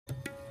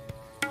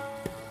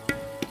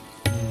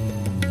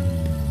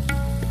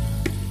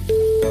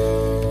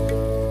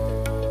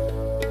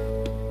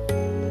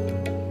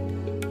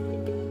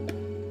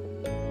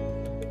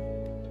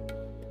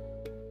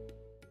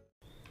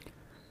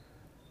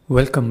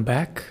Welcome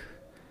back,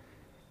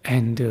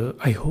 and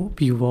I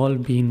hope you've all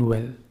been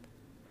well.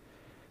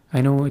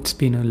 I know it's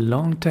been a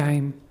long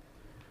time,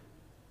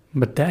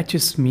 but that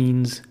just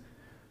means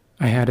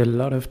I had a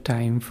lot of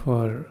time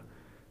for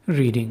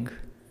reading,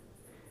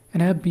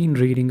 and I've been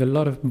reading a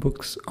lot of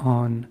books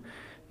on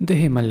the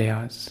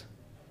Himalayas.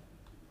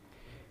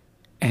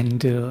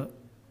 And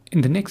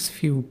in the next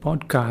few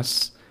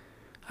podcasts,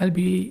 I'll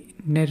be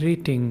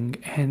narrating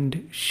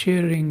and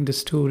sharing the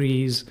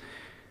stories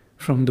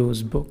from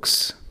those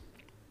books.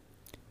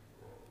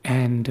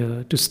 And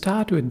to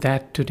start with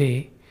that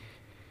today,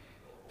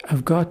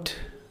 I've got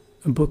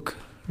a book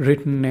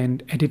written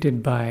and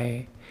edited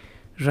by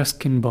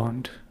Ruskin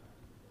Bond.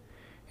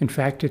 In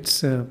fact,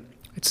 an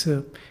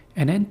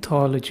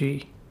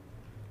anthology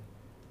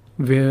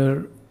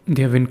where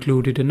they have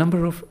included a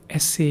number of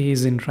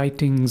essays and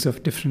writings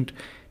of different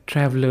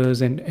travelers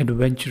and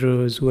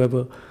adventurers who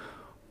ever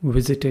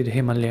visited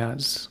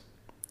Himalayas.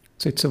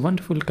 So it's a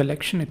wonderful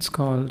collection. It's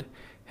called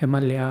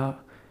Himalaya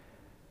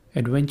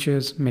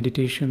Adventures,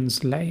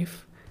 Meditations,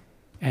 Life,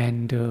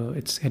 and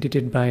it's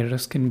edited by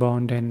Ruskin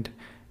Bond and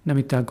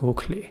Namita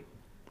Gokhale.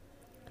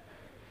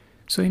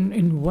 So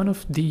in one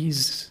of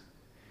these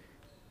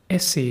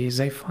essays,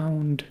 I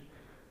found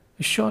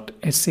a short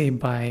essay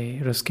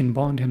by Ruskin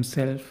Bond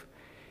himself,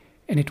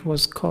 and it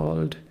was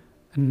called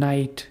A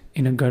Night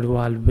in a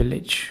Garhwal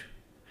Village.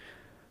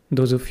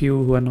 Those of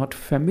you who are not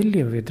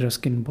familiar with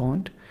Ruskin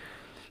Bond,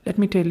 let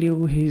me tell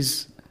you,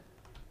 he's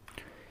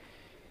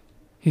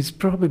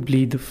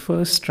probably the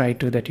first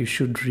writer that you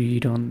should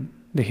read on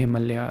the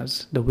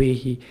Himalayas. The way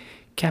he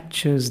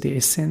captures the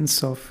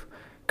essence of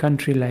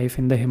country life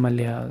in the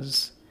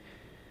Himalayas,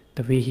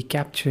 the way he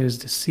captures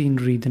the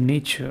scenery, the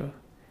nature,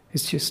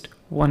 is just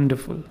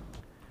wonderful.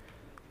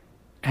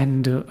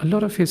 And a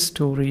lot of his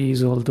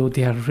stories, although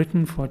they are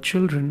written for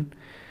children,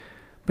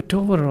 but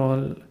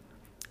overall,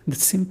 the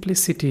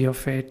simplicity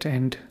of it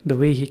and the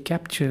way he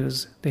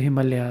captures the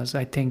Himalayas,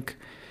 I think,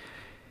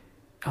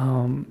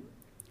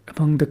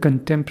 among the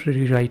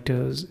contemporary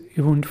writers,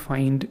 you won't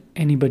find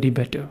anybody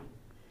better.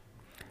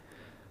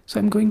 So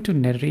I'm going to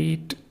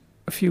narrate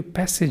a few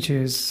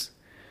passages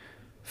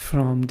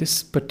from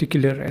this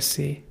particular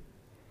essay,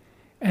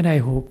 and I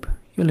hope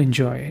you'll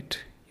enjoy it.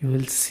 You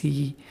will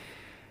see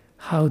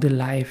how the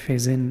life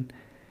is in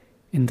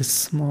the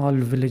small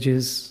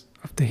villages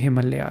of the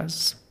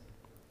Himalayas.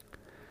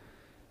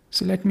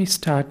 So let me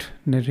start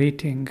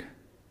narrating.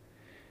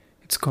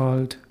 It's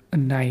called A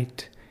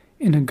Night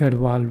in a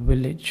Garhwal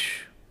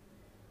Village.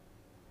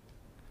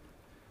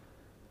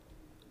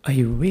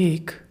 I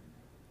wake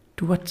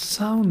to what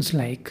sounds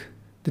like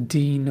the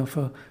din of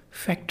a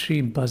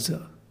factory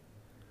buzzer,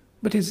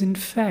 but is in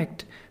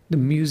fact the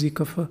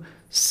music of a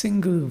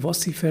single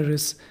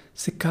vociferous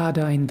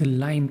cicada in the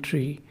lime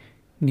tree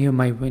near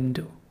my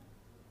window.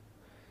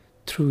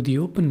 Through the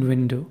open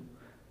window,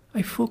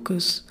 I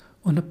focus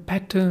on a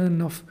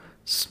pattern of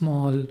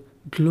small,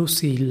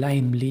 glossy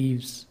lime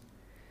leaves.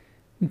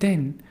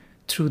 Then,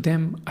 through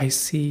them, I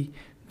see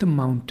the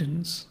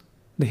mountains,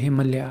 the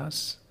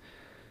Himalayas,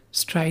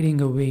 striding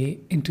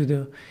away into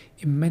the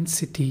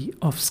immensity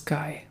of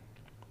sky.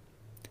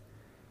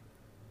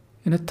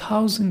 In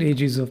 1,000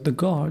 ages of the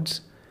gods,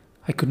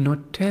 I could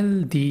not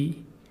tell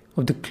thee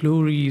of the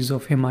glories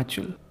of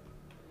Himachal.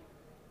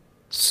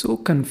 So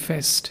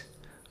confessed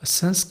a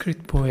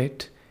Sanskrit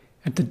poet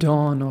at the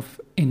dawn of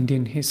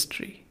Indian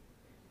history,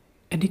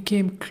 and he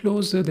came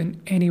closer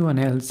than anyone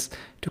else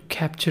to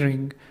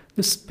capturing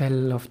the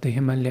spell of the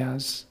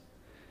Himalayas.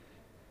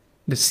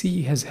 The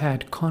sea has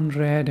had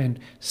Conrad and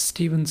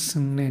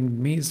Stevenson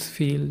and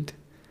Masefield,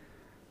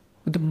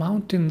 but the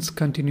mountains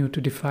continue to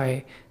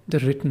defy the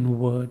written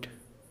word.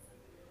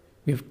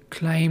 We have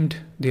climbed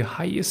their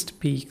highest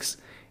peaks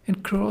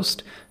and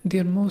crossed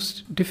their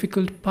most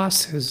difficult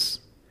passes,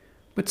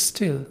 but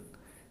still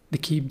they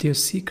keep their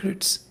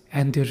secrets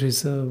and their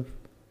reserve.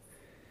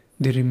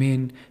 They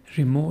remain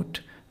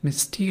remote,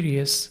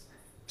 mysterious,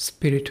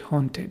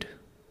 spirit-haunted.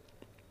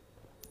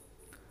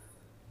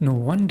 No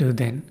wonder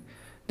then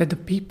that the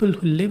people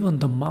who live on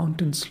the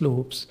mountain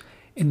slopes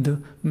in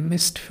the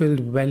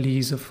mist-filled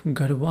valleys of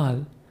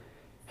Garhwal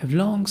have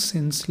long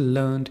since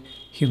learned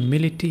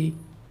humility,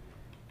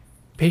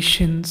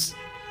 patience,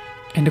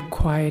 and a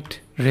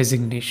quiet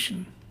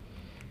resignation.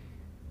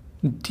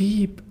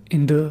 Deep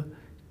in the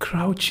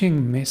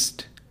crouching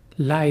mist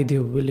lie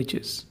their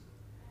villages,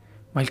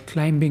 while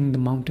climbing the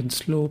mountain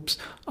slopes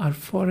are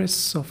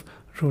forests of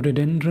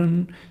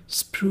rhododendron,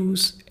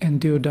 spruce,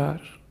 and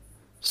deodar,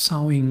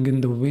 soughing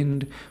in the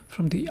wind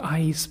from the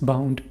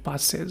ice-bound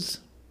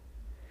passes.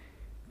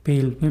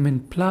 Pale women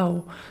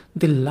plough,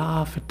 they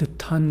laugh at the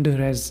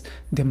thunder as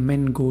their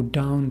men go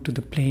down to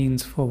the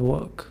plains for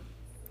work.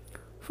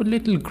 For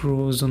little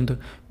grows on the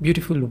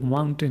beautiful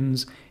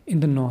mountains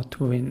in the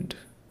north wind.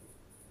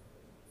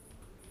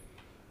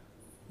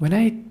 When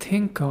I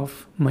think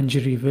of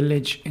Manjari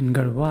village in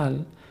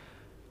Garhwal,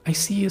 I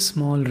see a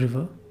small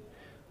river,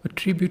 a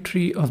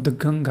tributary of the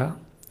Ganga,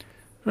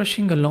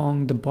 rushing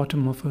along the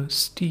bottom of a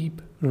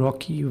steep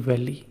rocky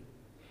valley.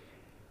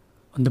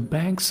 On the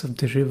banks of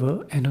the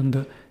river and on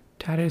the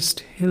terraced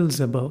hills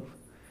above,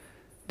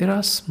 there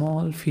are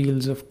small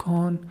fields of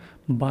corn,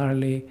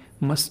 barley,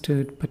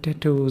 mustard,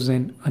 potatoes,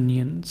 and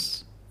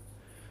onions.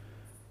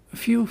 A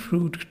few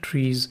fruit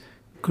trees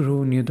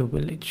grow near the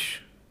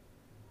village.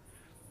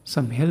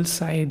 Some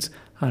hillsides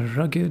are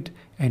rugged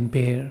and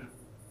bare,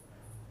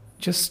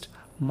 just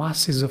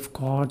masses of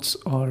quartz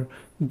or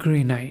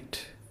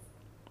granite.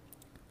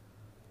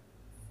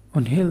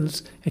 On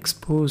hills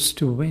exposed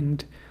to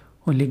wind,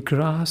 only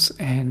grass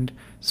and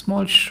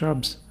small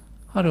shrubs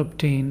are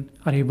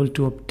able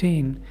to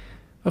obtain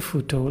a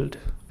foothold.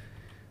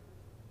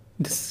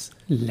 This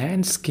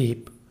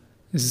landscape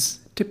is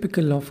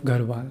typical of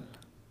Garhwal,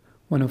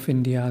 one of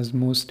India's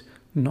most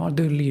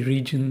northerly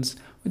regions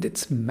with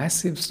its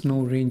massive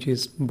snow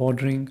ranges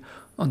bordering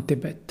on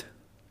Tibet.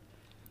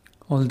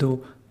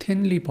 Although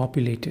thinly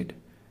populated,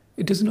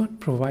 it does not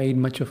provide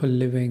much of a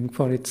living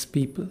for its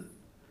people.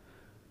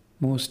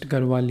 Most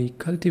Garhwali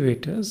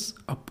cultivators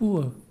are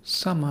poor,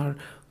 some are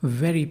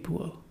very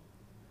poor.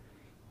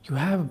 You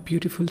have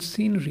beautiful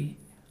scenery,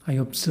 I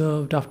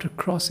observed after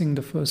crossing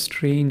the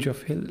first range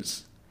of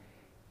hills.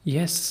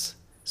 Yes,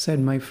 said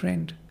my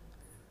friend,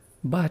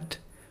 but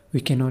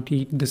we cannot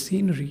eat the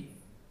scenery.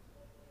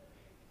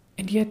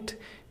 And yet,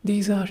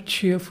 these are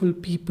cheerful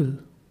people,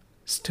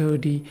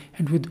 sturdy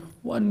and with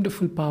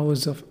wonderful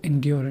powers of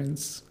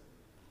endurance.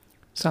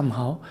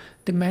 Somehow,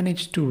 they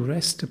manage to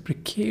wrest a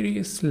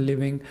precarious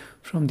living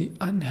from the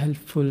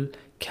unhelpful,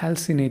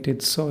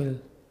 calcinated soil.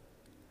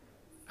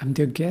 I'm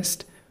their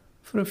guest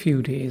for a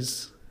few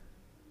days.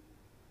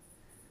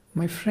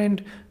 My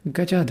friend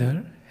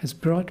Gajadhar has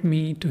brought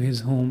me to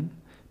his home,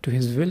 to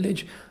his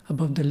village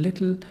above the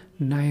little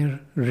Nair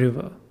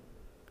river.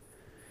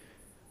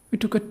 We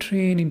took a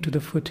train into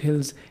the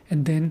foothills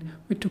and then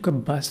we took a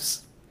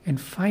bus and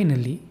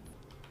finally,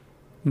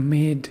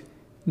 made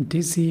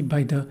dizzy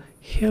by the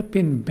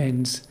hairpin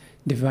bends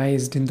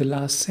devised in the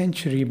last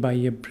century by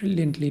a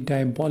brilliantly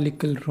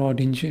diabolical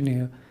road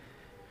engineer,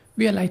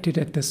 we alighted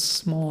at the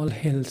small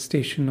hill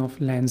station of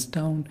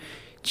Lansdowne,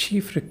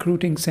 chief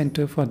recruiting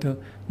centre for the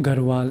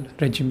Garhwal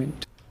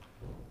regiment.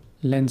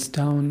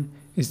 Lansdowne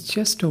is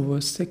just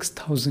over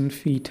 6,000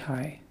 feet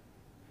high.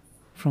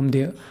 From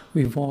there,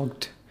 we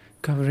walked,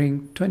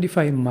 covering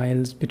 25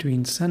 miles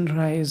between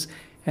sunrise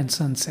and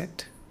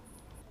sunset.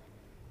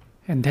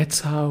 And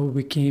that's how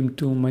we came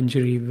to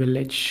Manjari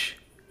village,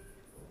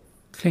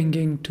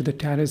 clinging to the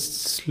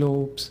terraced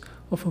slopes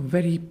of a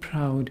very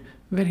proud,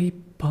 very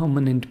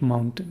permanent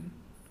mountain.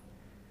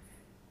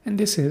 And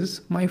this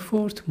is my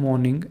fourth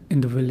morning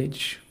in the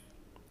village.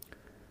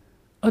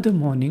 Other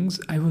mornings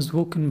I was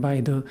woken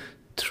by the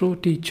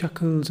throaty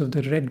chuckles of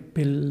the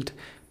red-billed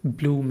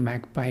blue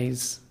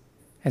magpies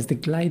as they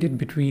glided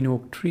between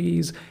oak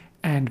trees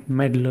and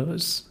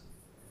medlars.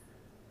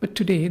 But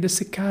today the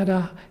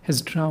cicada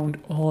has drowned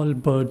all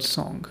bird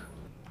song.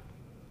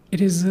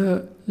 It is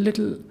a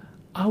little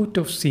out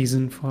of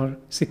season for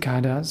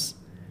cicadas,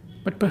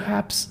 but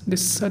perhaps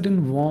this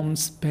sudden warm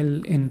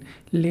spell in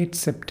late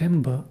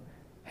September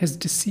has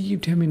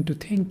deceived him into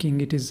thinking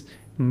it is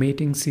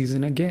mating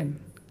season again.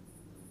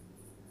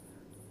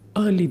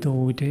 Early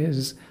though it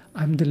is,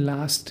 I'm the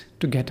last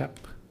to get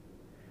up.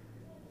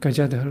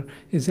 Gajadhar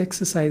is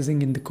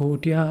exercising in the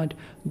courtyard,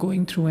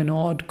 going through an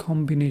odd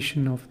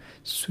combination of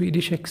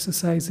Swedish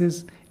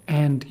exercises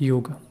and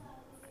yoga.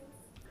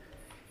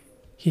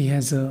 He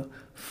has a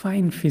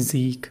fine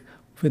physique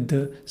with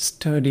the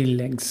sturdy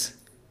legs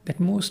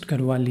that most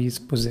Garhwalis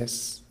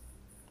possess.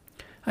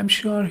 I'm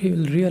sure he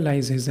will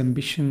realize his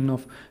ambition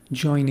of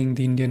joining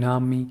the Indian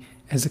Army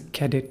as a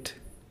cadet.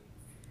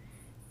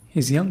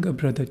 His younger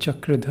brother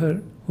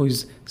Chakradhar, who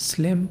is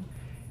slim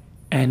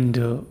and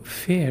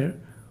fair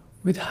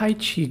with high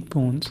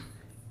cheekbones,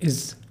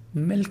 is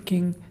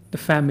milking the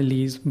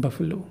family's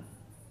buffalo.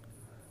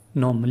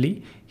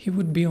 Normally, he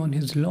would be on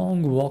his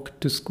long walk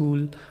to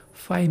school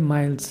 5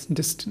 miles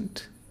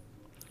distant.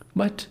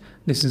 But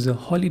this is a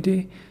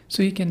holiday,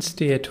 so he can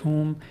stay at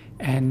home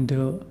and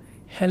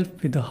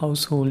help with the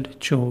household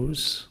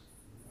chores.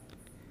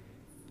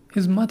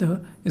 His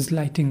mother is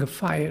lighting a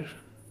fire.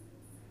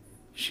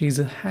 She is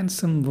a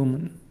handsome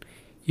woman,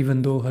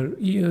 even though her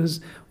ears,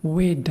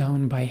 weighed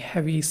down by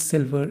heavy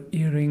silver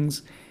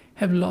earrings,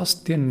 have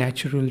lost their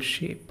natural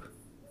shape.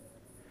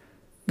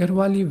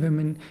 Garhwali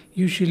women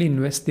usually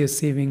invest their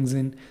savings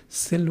in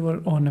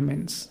silver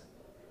ornaments,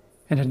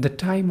 and at the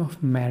time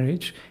of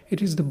marriage,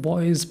 it is the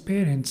boy's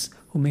parents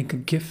who make a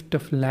gift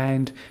of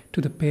land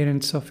to the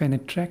parents of an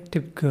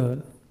attractive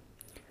girl,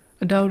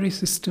 a dowry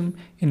system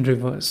in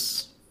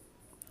reverse.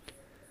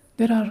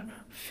 There are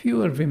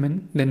fewer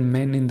women than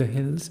men in the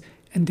hills,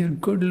 and their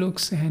good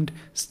looks and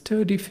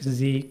sturdy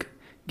physique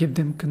give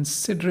them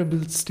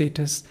considerable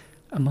status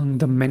among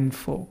the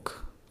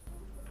menfolk.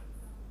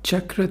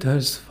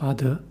 Chakradhar's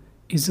father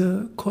is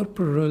a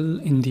corporal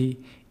in the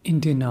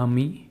Indian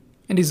Army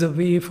and is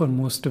away for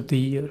most of the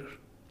year.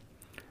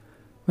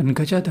 When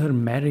Gajadhar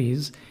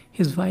marries,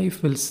 his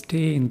wife will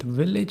stay in the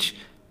village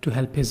to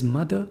help his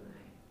mother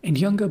and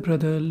younger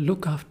brother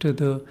look after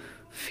the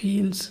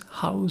fields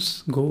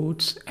house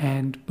goats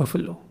and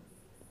buffalo.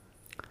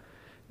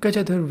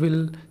 Gajadhar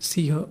will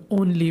see her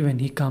only when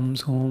he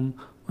comes home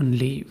on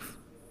leave.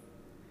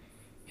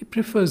 He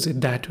prefers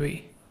it that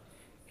way.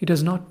 He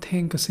does not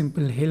think a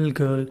simple hill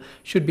girl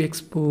should be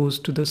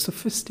exposed to the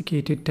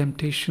sophisticated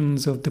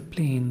temptations of the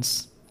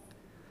plains.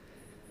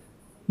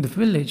 The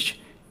village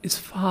is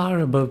far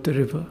above the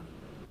river,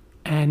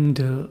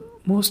 and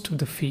most of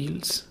the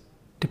fields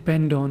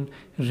depend on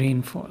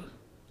rainfall.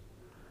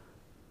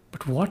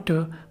 But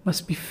water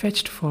must be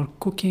fetched for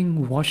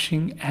cooking,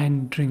 washing,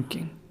 and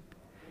drinking.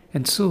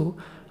 And so,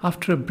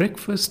 after a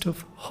breakfast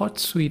of hot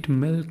sweet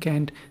milk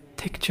and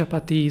thick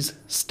chapatis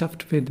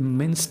stuffed with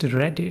minced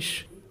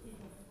radish,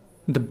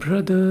 the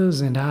brothers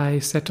and I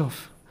set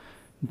off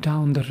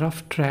down the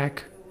rough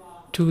track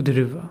to the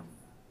river.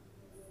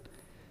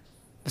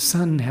 The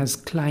sun has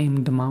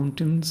climbed the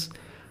mountains,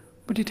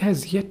 but it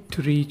has yet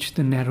to reach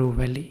the narrow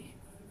valley.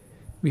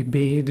 We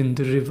bathe in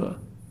the river.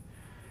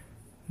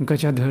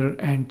 Gajadhar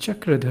and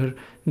Chakradhar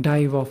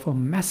dive off a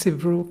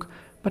massive rock,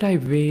 but I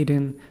wade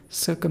in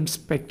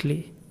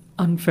circumspectly,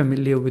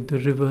 unfamiliar with the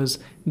river's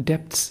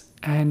depths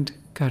and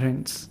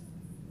currents.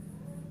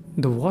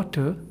 The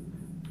water,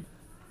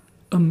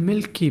 a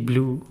milky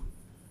blue,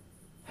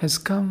 has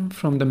come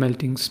from the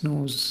melting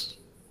snows.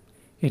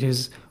 It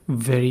is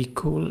very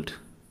cold.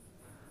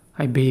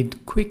 I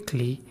bathe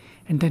quickly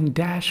and then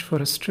dash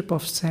for a strip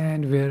of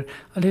sand where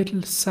a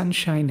little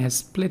sunshine has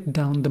split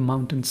down the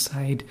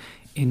mountainside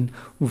in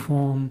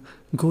warm,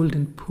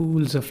 golden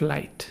pools of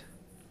light.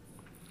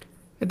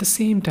 At the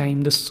same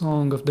time, the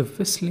song of the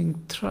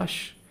whistling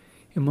thrush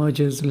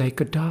emerges like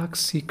a dark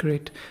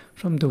secret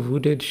from the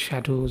wooded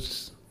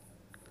shadows.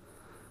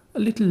 A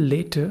little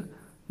later,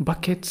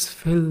 buckets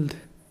filled,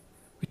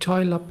 we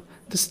toil up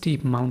the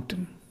steep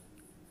mountain.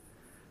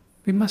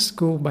 We must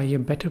go by a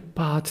better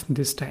path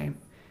this time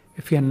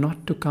if we are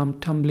not to come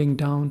tumbling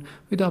down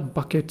with our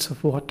buckets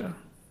of water.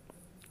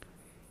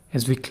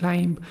 As we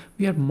climb,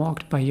 we are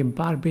mocked by a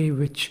barbet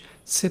which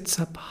sits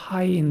up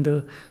high in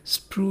the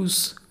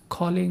spruce,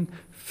 calling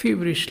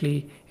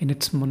feverishly in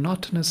its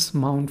monotonous,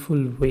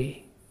 mournful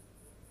way.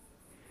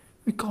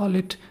 We call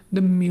it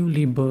the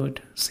muley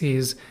bird,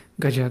 says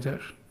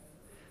Gajadhar.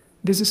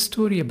 There's a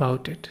story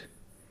about it.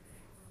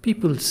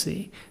 People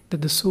say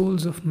that the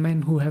souls of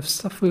men who have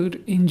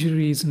suffered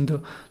injuries in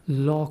the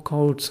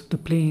lockouts of the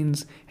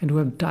plains and who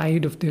have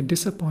died of their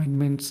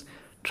disappointments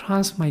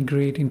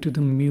transmigrate into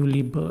the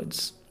muley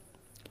birds.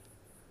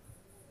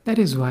 That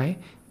is why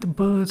the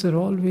birds are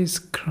always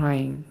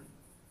crying,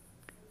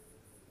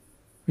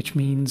 which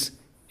means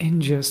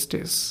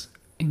injustice,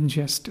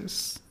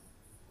 injustice.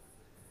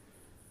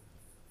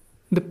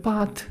 The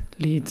path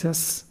leads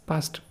us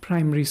past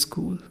primary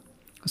school,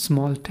 a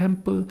small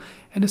temple,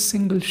 and a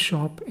single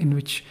shop in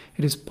which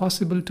it is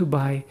possible to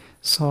buy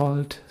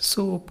salt,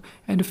 soap,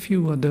 and a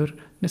few other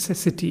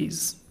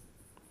necessities.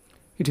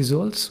 It is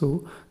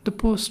also the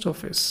post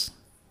office,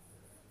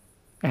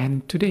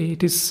 and today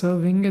it is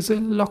serving as a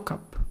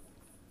lockup.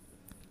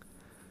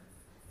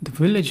 The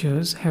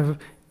villagers have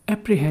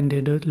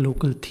apprehended a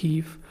local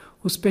thief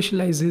who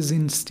specializes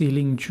in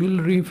stealing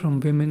jewelry from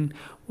women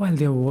while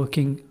they are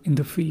working in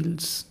the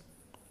fields.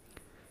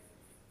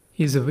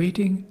 He is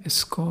awaiting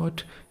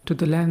escort to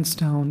the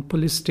Lansdowne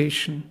police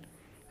station.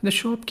 The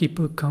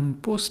shopkeeper come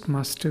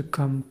postmaster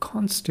come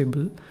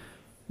constable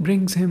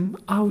brings him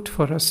out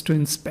for us to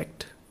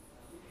inspect.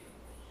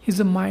 He is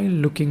a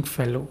mild-looking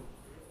fellow,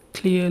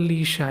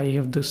 clearly shy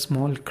of the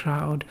small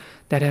crowd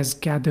that has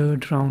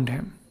gathered round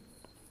him.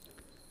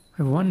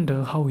 I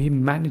wonder how he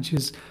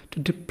manages to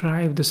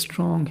deprive the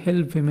strong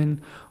hill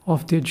women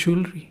of their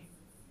jewelry.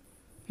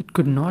 It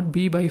could not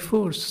be by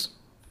force.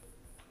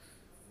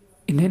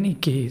 In any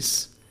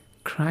case,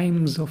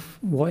 crimes of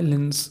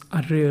violence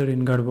are rare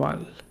in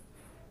Garhwal,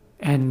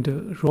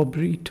 and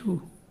robbery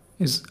too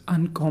is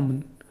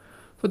uncommon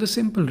for the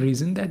simple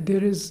reason that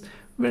there is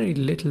very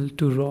little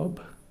to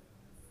rob.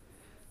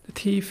 The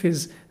thief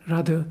is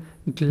rather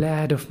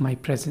glad of my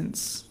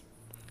presence,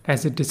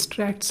 as it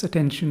distracts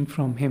attention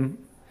from him.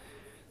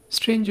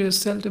 Strangers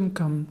seldom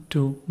come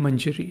to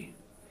Manjari.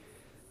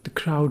 The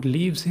crowd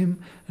leaves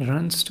him,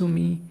 runs to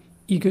me,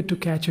 eager to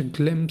catch a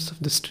glimpse of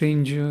the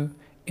stranger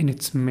in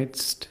its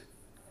midst.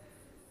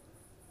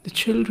 The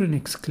children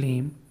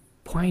exclaim,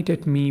 point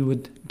at me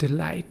with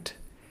delight,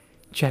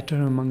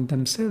 chatter among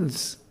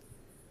themselves.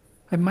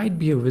 I might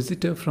be a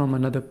visitor from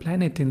another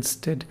planet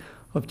instead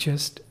of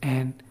just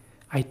an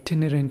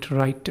itinerant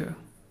writer.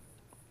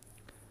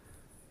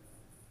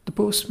 The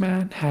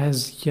postman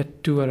has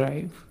yet to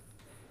arrive.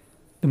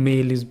 The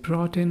mail is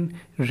brought in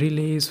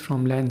relays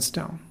from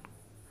Lansdowne.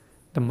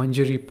 The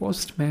Manjari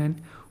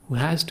postman, who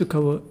has to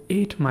cover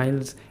 8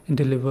 miles and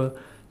deliver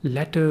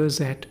letters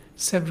at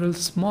several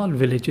small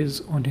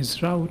villages on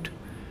his route,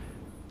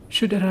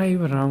 should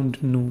arrive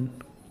around noon.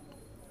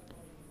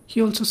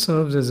 He also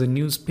serves as a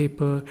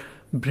newspaper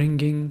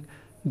bringing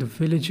the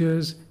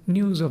villagers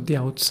news of the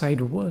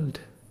outside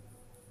world.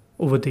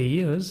 Over the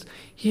years,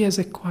 he has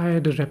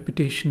acquired a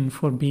reputation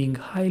for being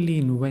highly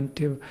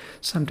inventive,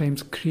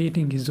 sometimes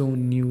creating his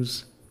own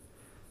news.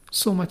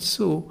 So much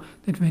so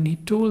that when he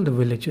told the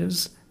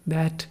villagers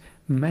that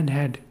men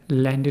had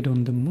landed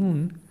on the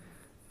moon,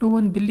 no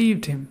one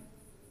believed him.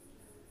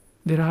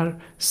 There are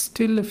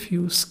still a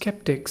few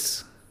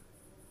skeptics.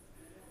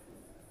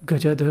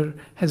 Gajadhar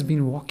has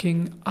been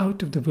walking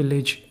out of the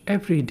village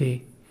every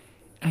day,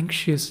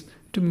 anxious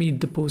to meet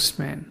the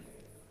postman.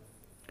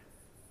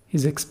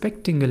 He's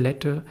expecting a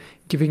letter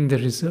giving the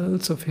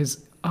results of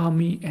his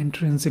army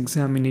entrance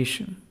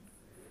examination.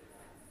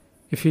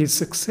 If he is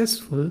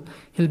successful,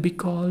 he'll be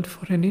called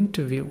for an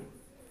interview.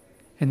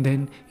 And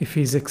then, if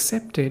he is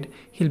accepted,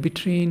 he'll be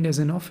trained as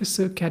an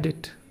officer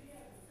cadet.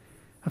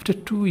 After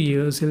 2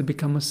 years, he'll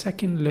become a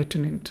second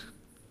lieutenant.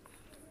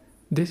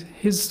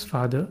 His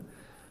father,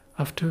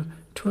 after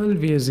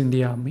 12 years in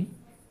the army,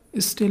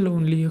 is still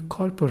only a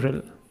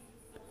corporal.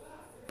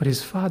 But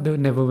his father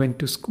never went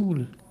to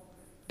school.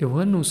 There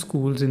were no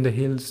schools in the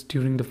hills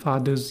during the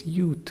father's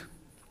youth.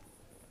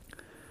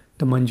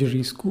 The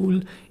Manjari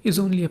school is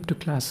only up to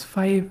class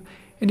 5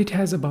 and it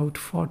has about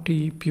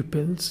 40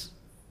 pupils.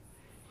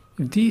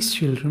 If these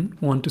children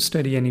want to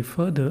study any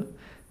further,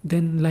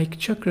 then like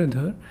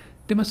Chakradhar,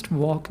 they must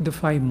walk the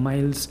 5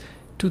 miles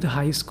to the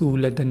high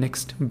school at the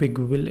next big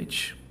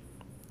village.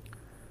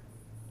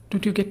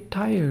 Don't you get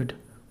tired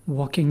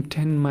walking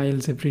 10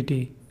 miles every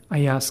day?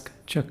 I ask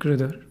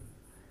Chakradhar.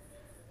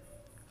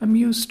 I'm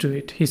used to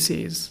it, he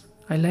says.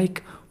 I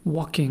like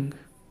walking.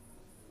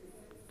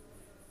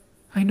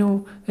 I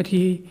know that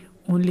he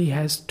only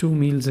has 2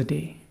 meals a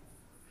day.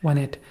 One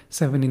at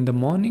 7 in the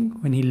morning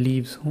when he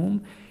leaves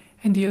home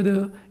and the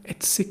other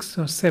at 6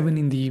 or 7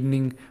 in the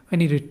evening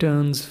when he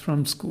returns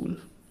from school.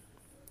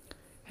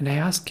 And I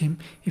ask him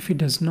if he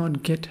does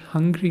not get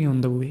hungry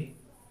on the way.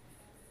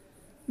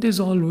 There's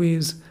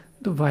always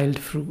the wild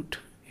fruit,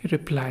 he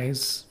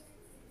replies.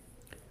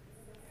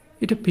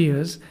 It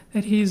appears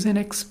that he is an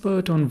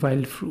expert on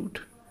wild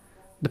fruit.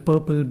 The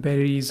purple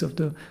berries of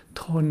the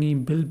thorny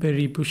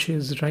bilberry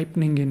bushes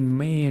ripening in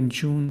May and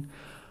June,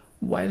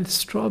 wild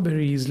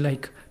strawberries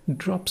like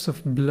drops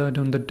of blood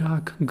on the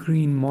dark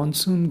green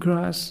monsoon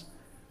grass,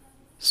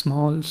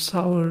 small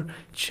sour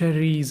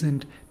cherries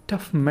and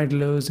tough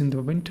medlars in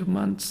the winter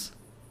months.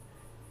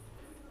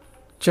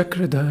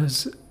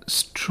 Chakradhar's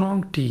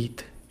strong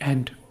teeth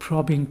and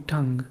probing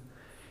tongue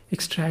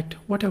extract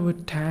whatever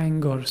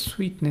tang or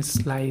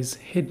sweetness lies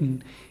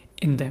hidden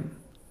in them.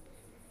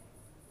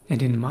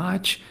 And in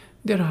March,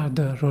 there are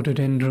the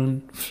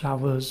rhododendron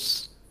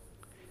flowers.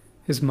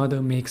 His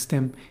mother makes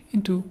them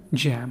into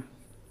jam.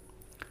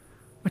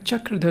 But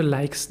Chakradhar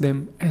likes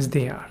them as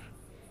they are.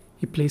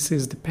 He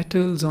places the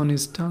petals on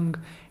his tongue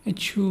and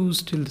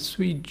chews till the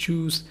sweet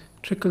juice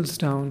trickles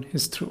down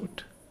his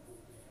throat.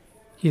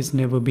 He has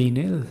never been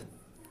ill.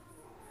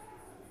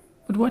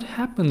 But what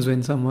happens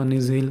when someone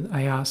is ill,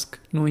 I ask,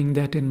 knowing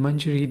that in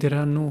Manjari there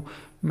are no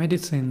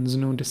medicines,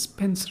 no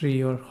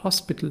dispensary or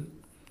hospital.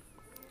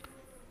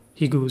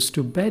 He goes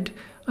to bed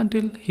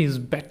until he is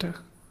better,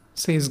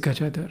 says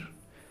Gajadhar.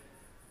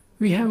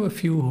 We have a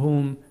few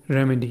home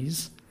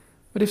remedies,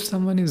 but if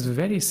someone is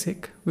very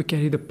sick, we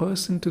carry the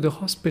person to the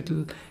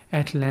hospital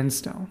at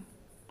Lansdowne.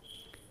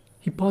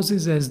 He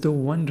pauses as though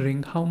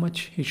wondering how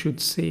much he should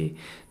say,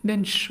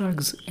 then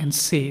shrugs and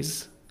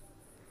says,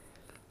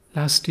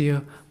 Last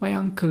year, my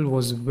uncle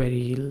was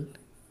very ill.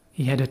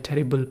 He had a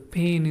terrible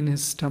pain in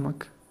his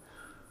stomach.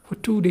 For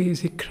 2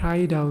 days he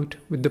cried out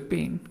with the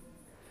pain.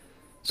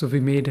 So we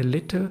made a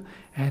litter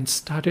and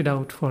started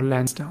out for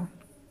Lansdowne.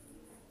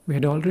 We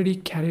had already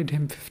carried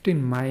him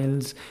 15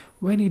 miles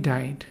when he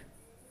died,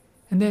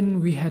 and then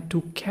we had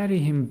to carry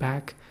him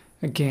back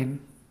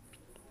again.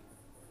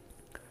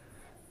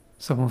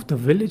 Some of the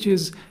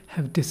villages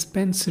have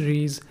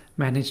dispensaries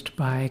managed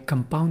by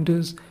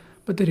compounders,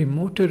 but the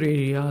remoter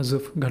areas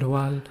of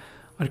Garhwal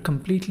are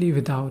completely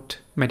without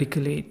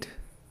medical aid.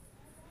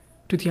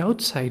 To the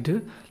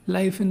outsider,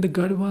 life in the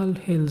Garhwal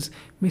hills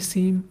may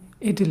seem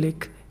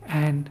idyllic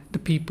and the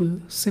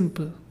people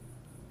simple.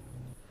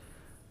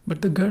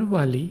 But the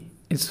Garhwali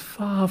is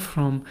far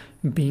from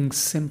being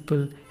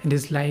simple and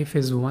his life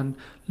is one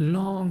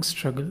long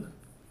struggle,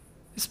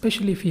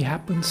 especially if he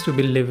happens to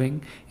be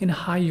living in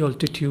a high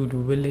altitude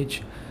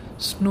village,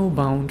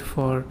 snowbound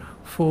for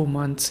 4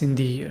 months in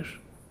the year,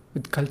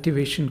 with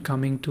cultivation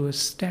coming to a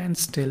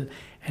standstill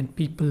and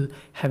people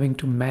having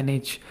to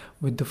manage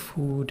with the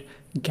food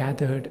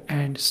gathered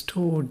and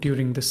stored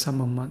during the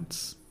summer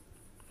months.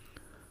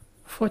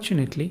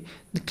 Fortunately,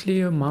 the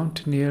clear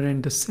mountain air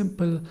and the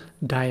simple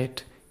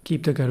diet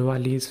keep the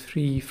Garhwalis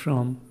free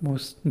from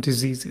most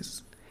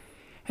diseases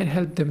and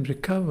help them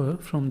recover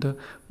from the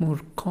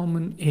more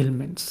common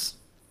ailments.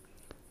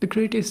 The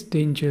greatest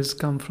dangers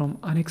come from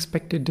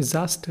unexpected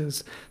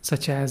disasters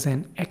such as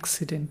an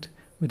accident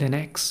with an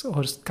axe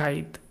or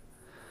scythe,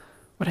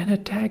 or an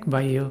attack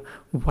by a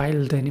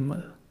wild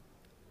animal.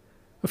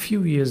 A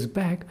few years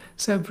back,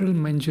 several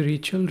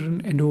Manjari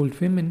children and old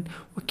women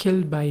were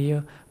killed by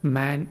a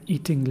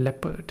man-eating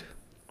leopard.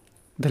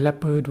 The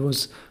leopard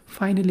was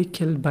finally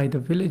killed by the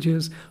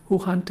villagers who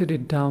hunted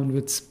it down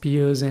with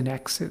spears and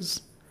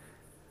axes.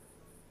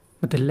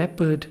 But the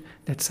leopard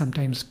that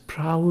sometimes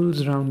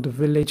prowls around the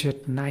village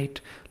at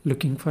night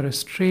looking for a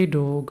stray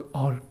dog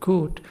or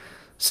goat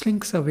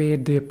slinks away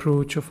at the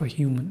approach of a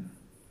human.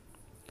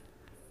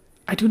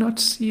 I do not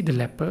see the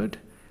leopard,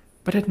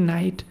 but at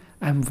night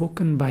I am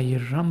woken by a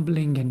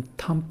rumbling and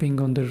thumping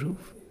on the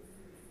roof.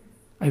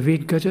 I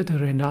wake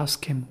Gajadhar and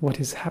ask him what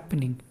is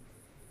happening.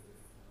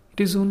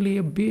 It is only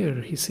a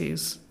bear, he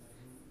says.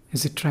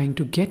 Is it trying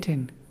to get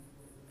in?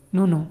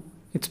 No, no,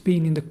 it's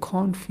been in the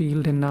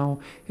cornfield and now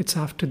it's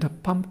after the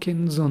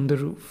pumpkins on the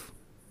roof.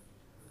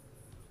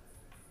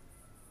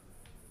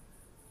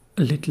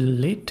 A little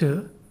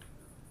later,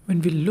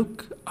 when we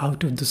look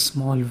out of the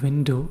small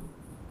window,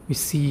 we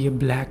see a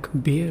black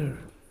bear.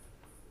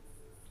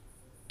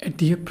 At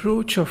the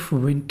approach of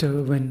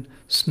winter, when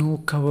snow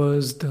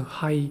covers the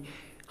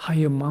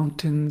higher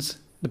mountains,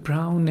 the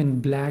brown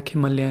and black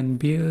Himalayan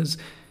bears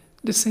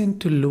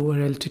descend to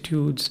lower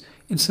altitudes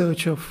in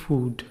search of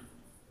food.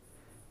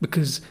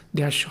 Because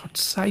they are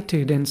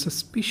short-sighted and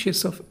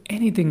suspicious of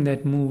anything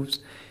that moves,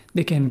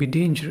 they can be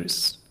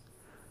dangerous.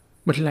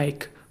 But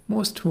like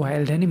most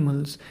wild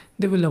animals,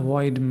 they will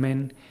avoid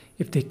men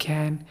if they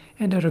can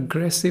and are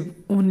aggressive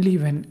only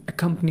when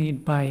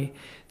accompanied by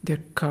their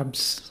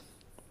cubs.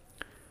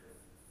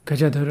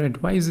 Gajadhar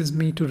advises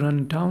me to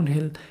run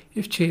downhill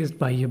if chased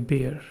by a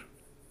bear.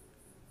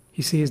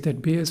 He says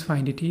that bears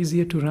find it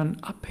easier to run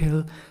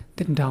uphill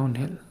than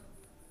downhill.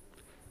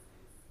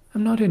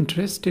 I'm not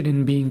interested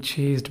in being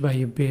chased by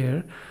a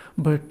bear,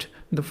 but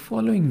the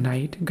following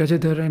night,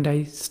 Gajadhar and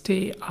I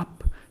stay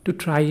up to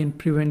try and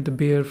prevent the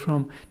bear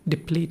from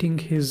depleting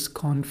his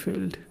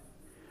cornfield.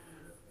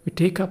 We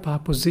take up our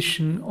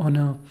position on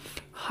a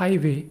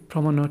highway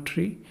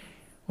promontory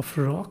of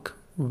rock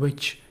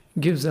which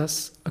gives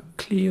us a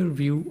clear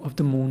view of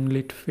the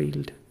moonlit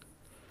field.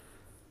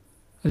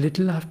 A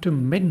little after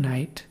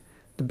midnight,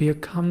 the bear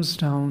comes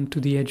down to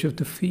the edge of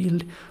the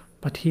field,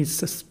 but he is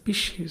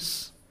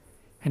suspicious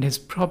and has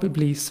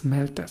probably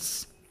smelt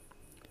us.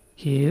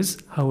 He is,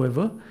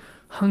 however,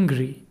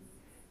 hungry,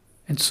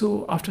 and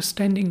so after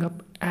standing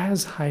up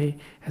as high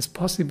as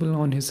possible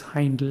on his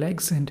hind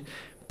legs and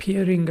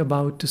peering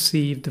about to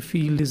see if the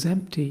field is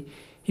empty,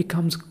 he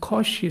comes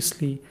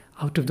cautiously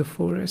out of the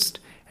forest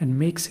and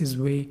makes his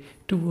way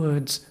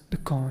towards the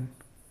corn.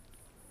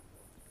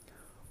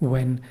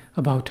 When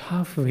about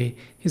halfway,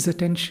 his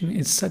attention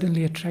is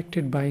suddenly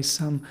attracted by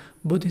some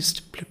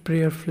Buddhist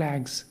prayer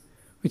flags,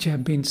 which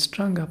have been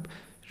strung up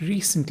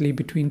recently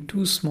between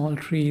two small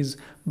trees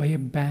by a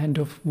band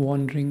of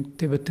wandering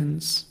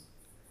Tibetans.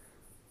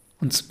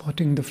 On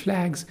spotting the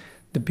flags,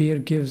 the bear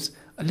gives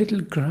a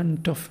little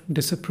grunt of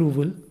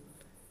disapproval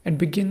and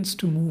begins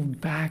to move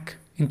back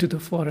into the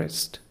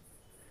forest.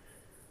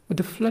 But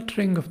the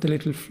fluttering of the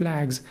little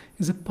flags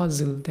is a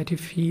puzzle that he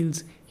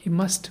feels he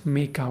must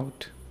make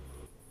out.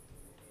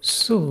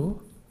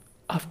 So,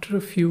 after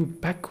a few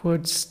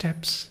backward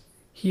steps,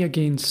 he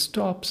again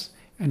stops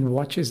and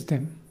watches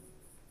them.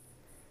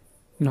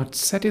 Not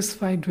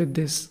satisfied with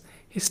this,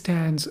 he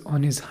stands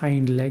on his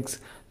hind legs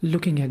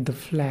looking at the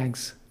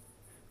flags,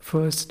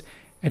 first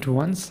at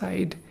one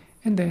side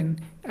and then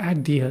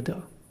at the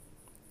other.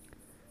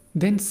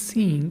 Then,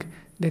 seeing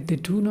that they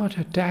do not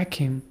attack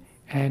him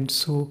and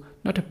so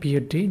not appear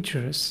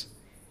dangerous,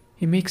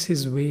 he makes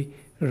his way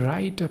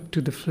right up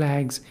to the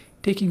flags,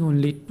 taking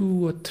only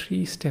 2 or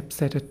 3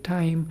 steps at a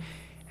time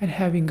and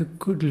having a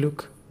good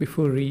look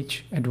before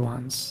each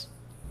advance.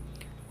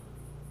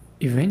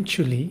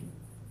 Eventually,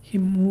 he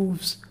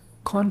moves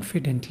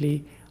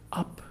confidently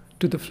up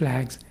to the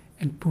flags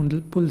and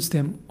pulls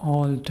them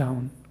all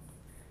down.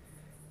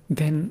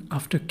 Then,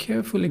 after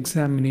careful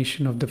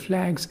examination of the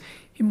flags,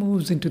 he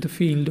moves into the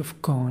field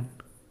of corn.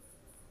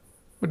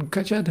 But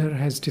Gajadhar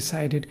has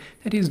decided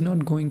that he is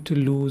not going to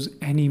lose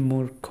any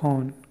more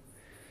corn.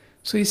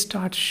 So he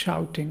starts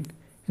shouting,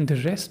 and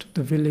the rest of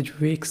the village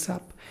wakes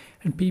up,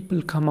 and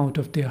people come out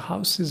of their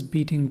houses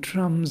beating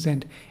drums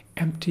and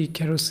empty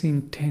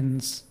kerosene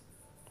tins.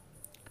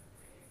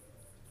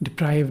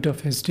 Deprived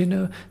of his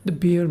dinner, the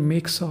bear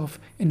makes off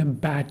in a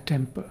bad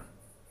temper.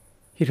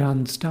 He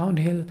runs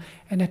downhill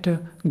and at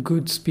a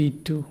good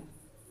speed too.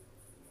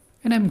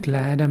 And I'm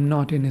glad I'm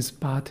not in his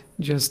path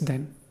just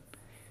then.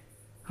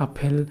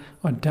 Uphill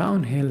or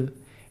downhill,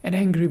 an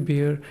angry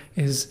bear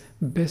is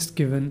best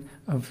given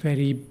a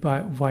very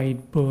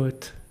wide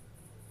berth.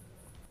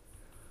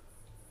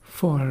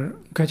 For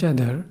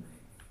Gajadhar,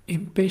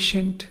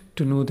 impatient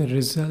to know the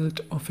result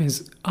of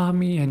his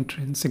army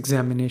entrance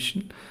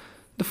examination,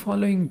 the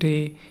following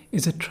day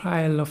is a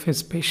trial of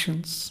his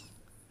patience.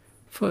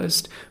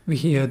 First, we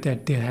hear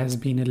that there has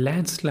been a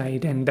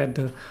landslide and that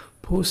the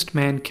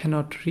postman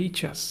cannot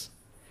reach us.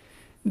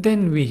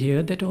 Then we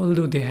hear that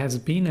although there has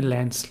been a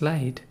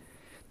landslide,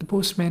 the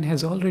postman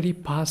has already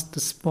passed the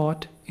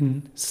spot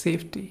in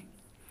safety.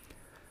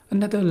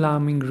 Another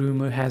alarming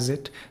rumor has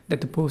it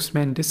that the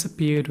postman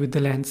disappeared with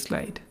the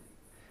landslide.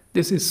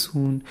 This is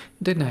soon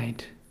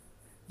denied.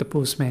 The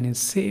postman is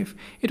safe.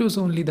 It was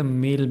only the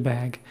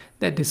mailbag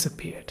that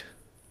disappeared.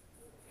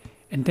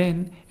 And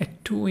then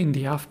at 2 in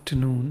the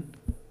afternoon,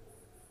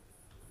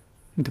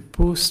 The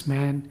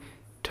postman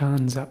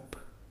turns up.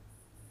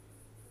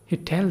 He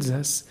tells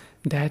us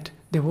that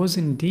there was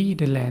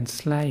indeed a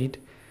landslide,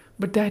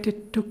 but that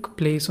it took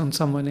place on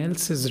someone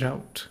else's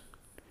route.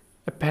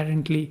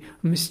 Apparently,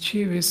 a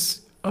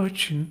mischievous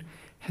urchin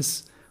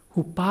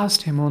who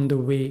passed him on the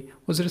way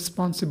was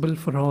responsible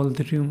for all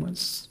the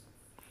rumors.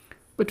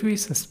 But we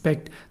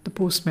suspect the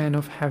postman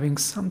of having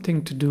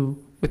something to do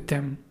with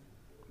them.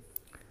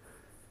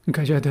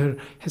 Gajadhar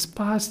has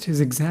passed his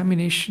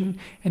examination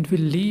and will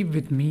leave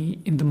with me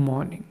in the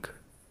morning.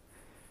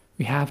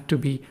 We have to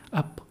be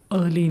up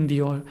early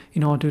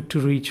in order to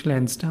reach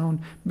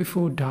Lansdowne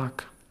before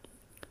dark.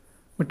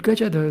 But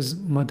Gajadhar's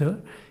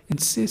mother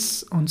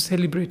insists on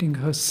celebrating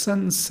her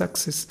son's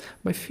success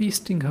by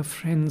feasting her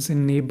friends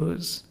and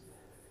neighbors.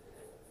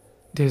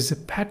 There's a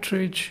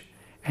partridge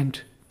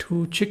and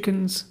 2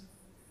 chickens,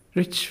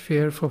 rich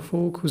fare for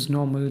folk whose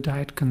normal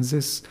diet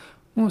consists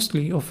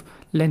mostly of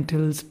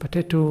lentils,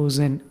 potatoes,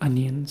 and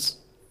onions.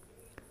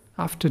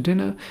 After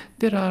dinner,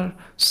 there are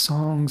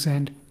songs,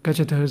 and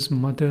Gajadhar's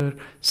mother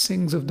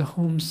sings of the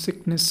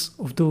homesickness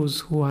of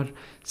those who are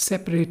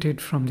separated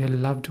from their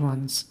loved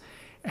ones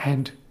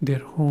and their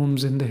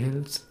homes in the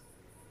hills.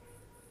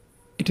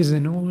 It is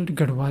an old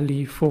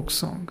Gadwali folk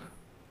song.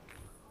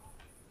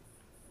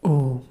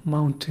 O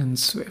mountain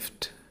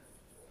swift,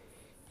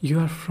 you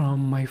are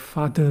from my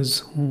father's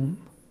home.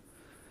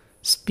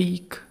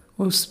 Speak,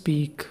 oh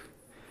speak,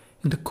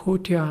 in the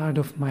courtyard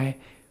of my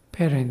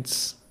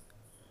parents.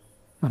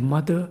 My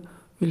mother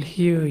will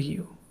hear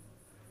you.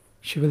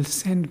 She will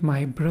send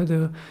my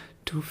brother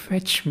to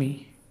fetch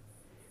me.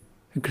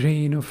 A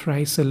grain of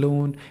rice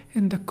alone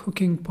in the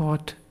cooking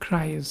pot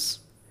cries,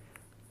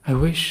 I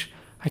wish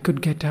I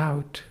could get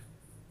out.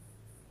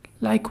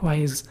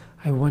 Likewise,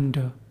 I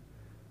wonder,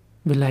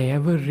 will I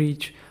ever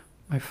reach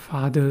my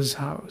father's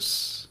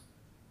house?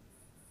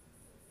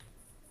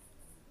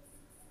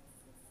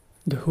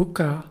 The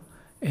hookah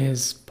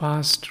is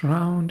passed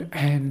round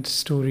and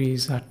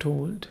stories are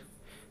told.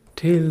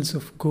 Tales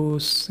of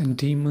ghosts and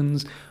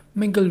demons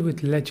mingle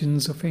with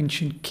legends of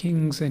ancient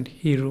kings and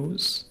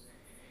heroes.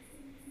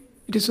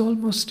 It is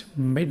almost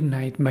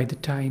midnight by the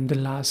time the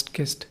last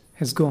guest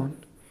has gone.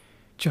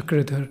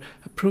 Chakradhar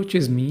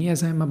approaches me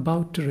as I am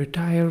about to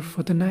retire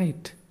for the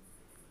night.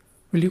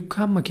 Will you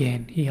come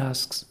again? He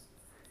asks.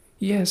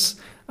 Yes,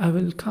 I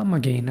will come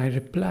again, I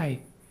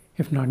reply.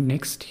 If not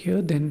next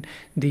year, then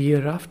the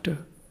year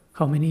after.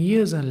 How many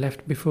years are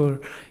left before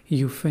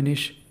you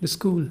finish the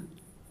school?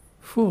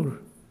 4.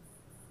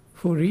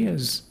 4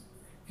 years.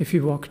 If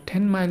you walk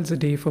 10 miles a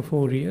day for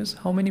 4 years,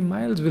 how many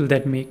miles will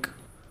that make?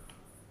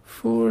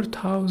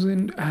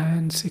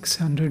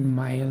 4,600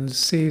 miles,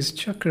 says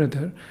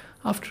Chakradhar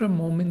after a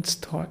moment's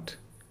thought.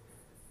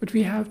 But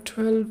we have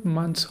 2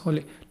 months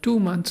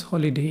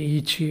holiday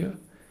each year.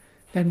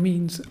 That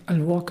means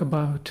I'll walk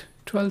about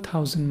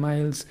 12,000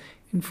 miles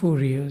in 4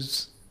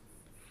 years.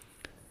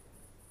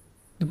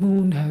 The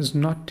moon has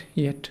not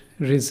yet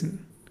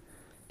risen.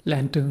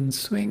 Lanterns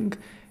swing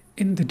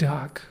in the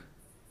dark.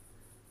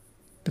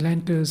 The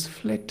lanterns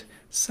flit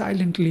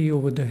silently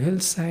over the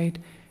hillside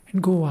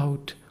and go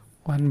out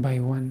one by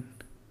one.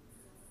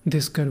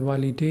 This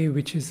Garhwali day,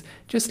 which is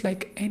just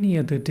like any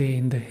other day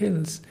in the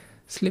hills,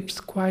 slips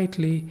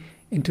quietly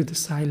into the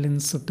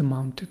silence of the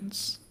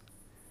mountains.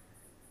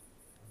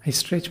 I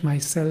stretch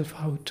myself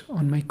out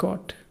on my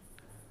cot.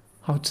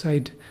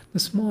 Outside the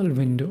small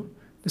window,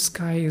 the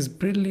sky is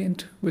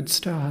brilliant with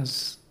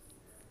stars.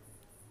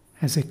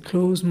 As I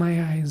close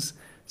my eyes,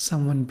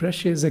 someone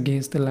brushes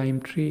against the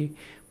lime tree,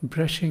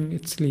 brushing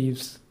its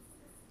leaves,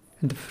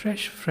 and the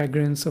fresh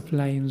fragrance of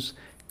limes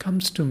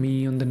comes to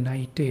me on the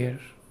night air,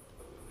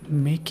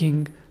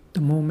 making the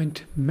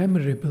moment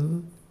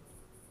memorable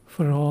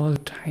for all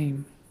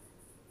time.